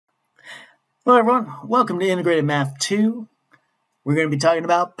Hello everyone, welcome to Integrated Math 2. We're going to be talking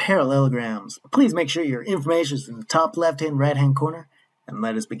about parallelograms. Please make sure your information is in the top left-hand, right-hand corner, and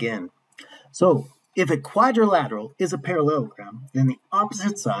let us begin. So, if a quadrilateral is a parallelogram, then the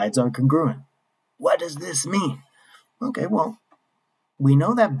opposite sides are congruent. What does this mean? Okay, well, we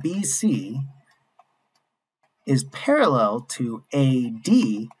know that BC is parallel to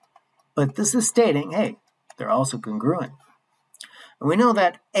AD, but this is stating, hey, they're also congruent. And we know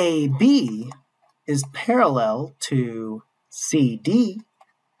that AB is parallel to CD,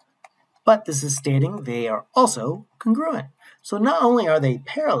 but this is stating they are also congruent. So not only are they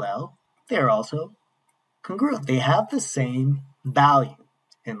parallel, they are also congruent. They have the same value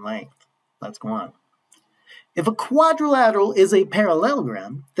in length. Let's go on. If a quadrilateral is a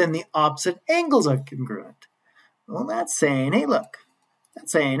parallelogram, then the opposite angles are congruent. Well, that's saying, hey, look,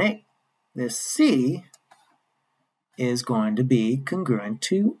 that's saying, hey, this C is going to be congruent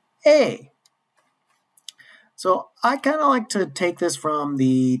to A. So I kind of like to take this from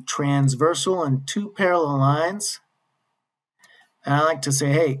the transversal and two parallel lines. And I like to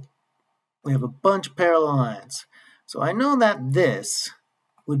say, hey, we have a bunch of parallel lines. So I know that this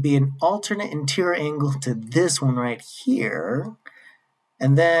would be an alternate interior angle to this one right here.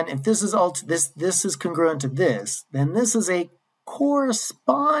 And then if this is this is congruent to this, then this is a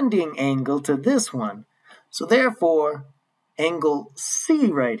corresponding angle to this one. So therefore, angle C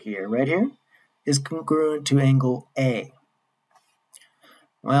right here, is congruent to angle A.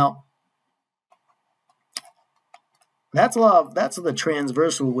 Well, that's the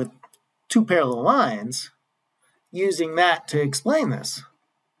transversal with two parallel lines, using that to explain this.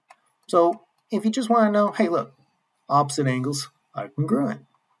 So if you just want to know, hey, look, opposite angles are congruent.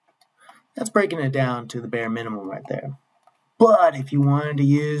 That's breaking it down to the bare minimum right there. But if you wanted to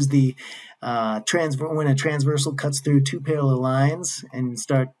use the when a transversal cuts through two parallel lines and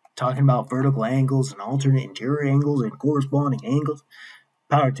start talking about vertical angles and alternate interior angles and corresponding angles,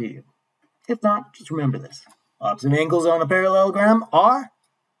 power to you. If not, just remember this. Opposite angles on a parallelogram are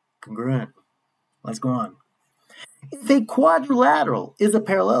congruent. Let's go on. If a quadrilateral is a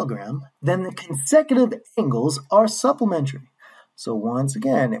parallelogram, then the consecutive angles are supplementary. So once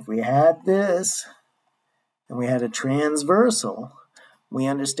again, if we had this and we had a transversal, we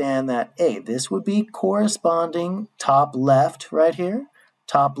understand that, A, this would be corresponding top left right here.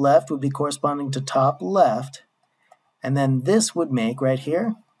 Top left would be corresponding to top left. And then this would make right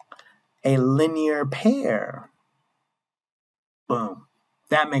here a linear pair. Boom.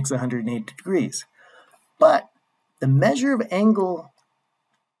 That makes 180 degrees. But the measure of angle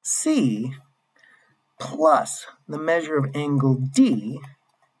C plus the measure of angle D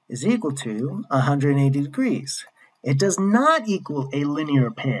is equal to 180 degrees. It does not equal a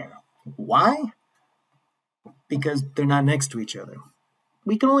linear pair. Why? Because they're not next to each other.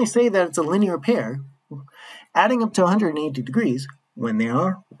 We can only say that it's a linear pair adding up to 180 degrees when they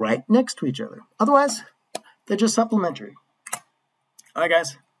are right next to each other. Otherwise, they're just supplementary. All right,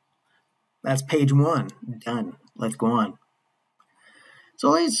 guys. That's page 1. Done. Let's go on.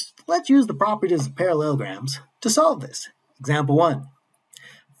 So let's use the properties of parallelograms to solve this. Example 1.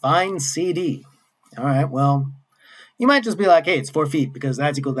 Find CD. All right, well, you might just be like, hey, it's 4 feet because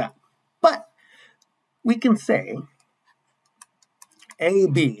that's equal to that. But we can say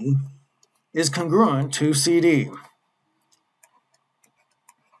AB is congruent to CD.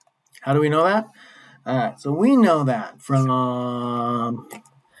 How do we know that? All right, so we know that from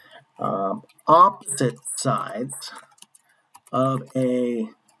opposite sides of a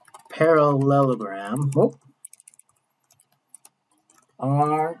parallelogram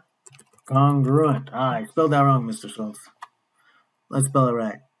are congruent. I spelled that wrong, Mr. Schultz. Let's spell it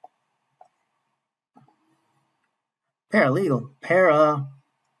right. Paralegal.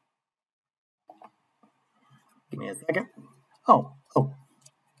 Give me a second. Oh.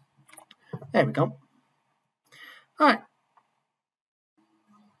 There we go. All right.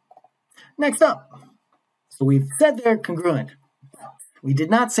 Next up. So we've said they're congruent. We did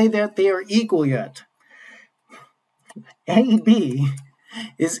not say that they are equal yet. AB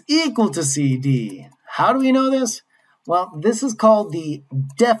is equal to CD. How do we know this? Well, this is called the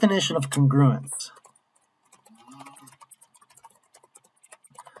definition of congruence.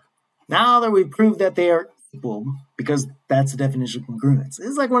 Now that we've proved that they are equal, because that's the definition of congruence.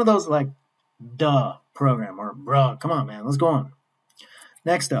 It's like one of those like, duh program, or bruh, come on, man, let's go on.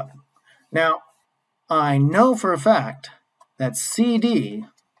 Next up. Now, I know for a fact that CD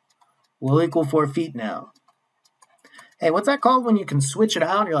will equal 4 feet now. Hey, what's that called when you can switch it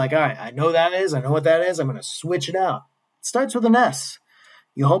out? You're like, all right, I know what that is. I'm going to switch it out. It starts with an S.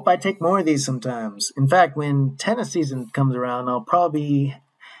 You hope I take more of these sometimes. In fact, when tennis season comes around, I'll probably be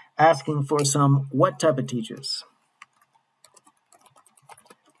asking for some what type of teachers?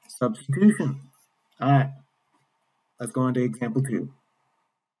 Substitution. All right, let's go on to example 2.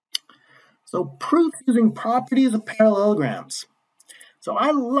 So proofs using properties of parallelograms. So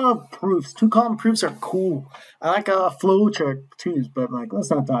I love proofs. Two-column proofs are cool. I like a flowchart too, but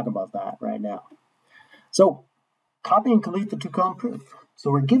let's not talk about that right now. So copy and complete the two-column proof. So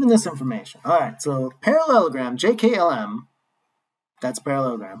we're given this information. All right, so parallelogram, JKLM, that's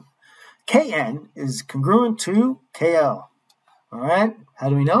parallelogram. KN is congruent to KL. All right, how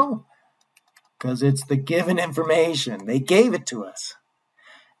do we know? Because it's the given information. They gave it to us.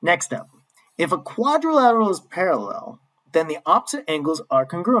 Next up, if a quadrilateral is parallel, then the opposite angles are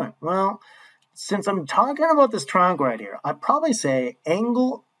congruent. Well, since I'm talking about this triangle right here, I'd probably say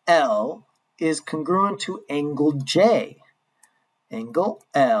angle L is congruent to angle J. Angle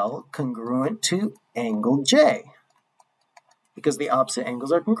L congruent to angle J, because the opposite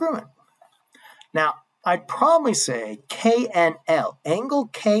angles are congruent. Now, I'd probably say KNL, angle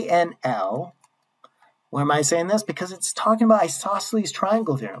KNL. Why am I saying this? Because it's talking about isosceles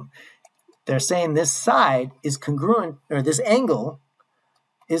triangle theorem. They're saying this side is congruent, or this angle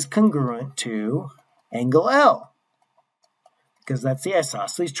is congruent to angle L, because that's the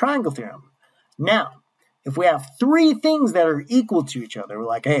isosceles triangle theorem. Now, if we have 3 things that are equal to each other, we're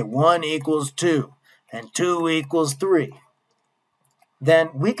like, hey, 1 equals 2, and 2 equals 3, then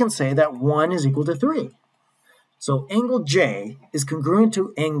we can say that 1 is equal to 3. So angle J is congruent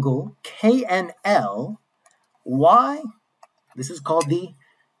to angle KNL. Why? This is called the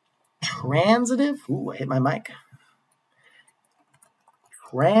transitive, I hit my mic.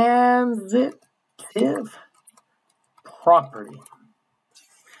 Transitive property.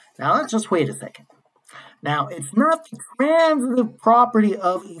 Now let's just wait a second. Now it's not the transitive property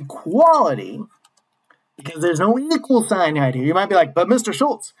of equality, because there's no equal sign right here. You might be like, but Mr.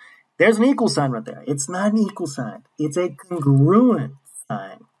 Schultz, there's an equal sign right there. It's not an equal sign. It's a congruent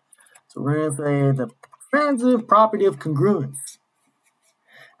sign. So we're going to say the transitive property of congruence.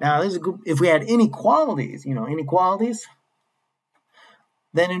 Now, this is good. If we had inequalities, inequalities,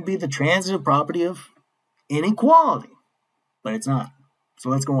 then it'd be the transitive property of inequality. But it's not. So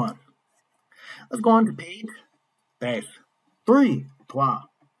let's go on. Let's go on to page 3.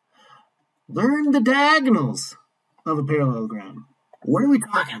 Learn the diagonals of a parallelogram. What are we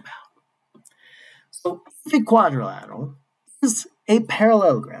talking about? So if a quadrilateral is a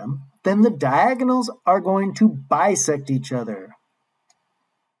parallelogram, then the diagonals are going to bisect each other.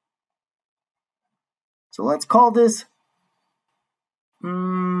 So let's call this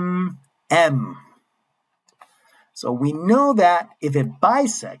M. So we know that if it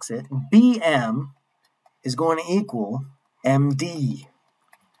bisects it, BM is going to equal MD.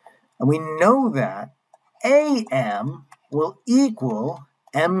 And we know that AM will equal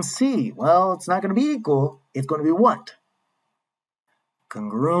MC. Well, it's not going to be equal. It's going to be what?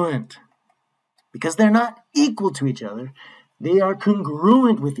 Congruent. Because they're not equal to each other. They are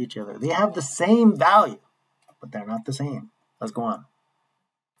congruent with each other. They have the same value, but they're not the same. Let's go on.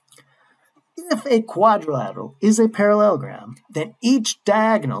 If a quadrilateral is a parallelogram, then each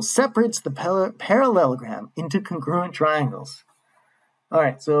diagonal separates the parallelogram into congruent triangles. All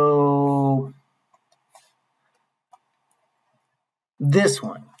right, so this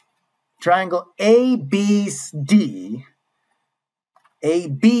one, triangle ABD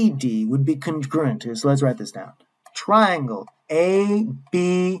would be congruent to, so let's write this down. Triangle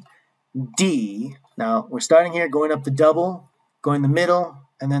ABD, now we're starting here, going up the double, going the middle,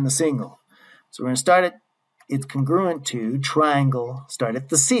 and then the single. So we're going to start it, it's congruent to triangle, start at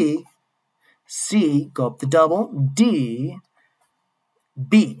the C, go up the double, D,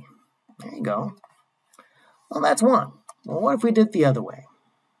 B. There you go. Well, that's one. Well, what if we did it the other way?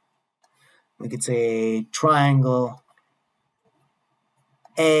 We could say triangle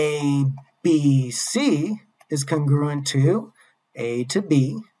ABC is congruent to A to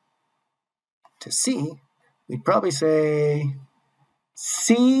B to C. We'd probably say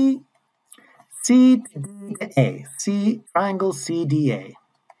C to D to A. Triangle CDA.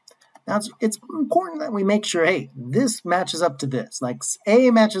 Now, it's important that we make sure, hey, this matches up to this. Like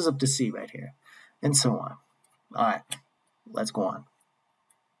A matches up to C right here, and so on. All right, let's go on.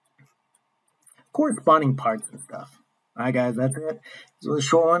 Corresponding parts and stuff. All right, guys, that's it. This was a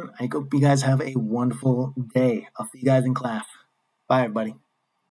short one. I hope you guys have a wonderful day. I'll see you guys in class. Bye, everybody.